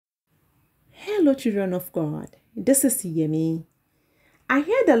Hello, children of God. This is Yemi. I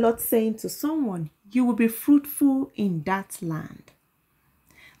hear the Lord saying to someone, you will be fruitful in that land.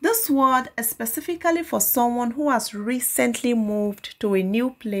 This word is specifically for someone who has recently moved to a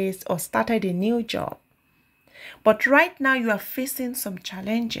new place or started a new job. But right now you are facing some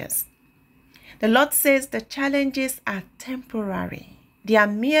challenges. The Lord says the challenges are temporary. They are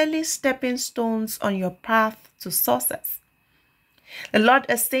merely stepping stones on your path to success. The Lord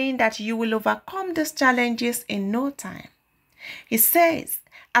is saying that you will overcome these challenges in no time. He says,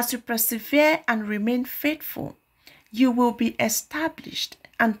 as you persevere and remain faithful, you will be established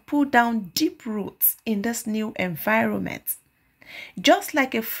and put down deep roots in this new environment. Just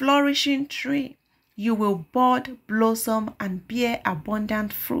like a flourishing tree, you will bud, blossom, and bear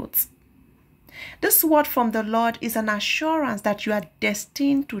abundant fruits. This word from the Lord is an assurance that you are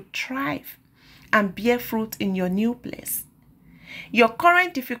destined to thrive and bear fruit in your new place. Your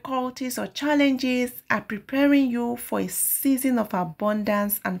current difficulties or challenges are preparing you for a season of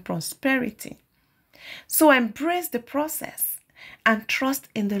abundance and prosperity. So embrace the process and trust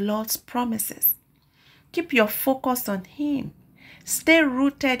in the Lord's promises. Keep your focus on Him. Stay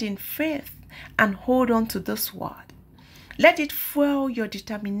rooted in faith and hold on to this word. Let it fuel your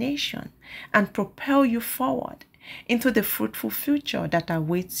determination and propel you forward into the fruitful future that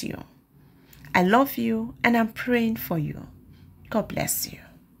awaits you. I love you and I'm praying for you. God bless you.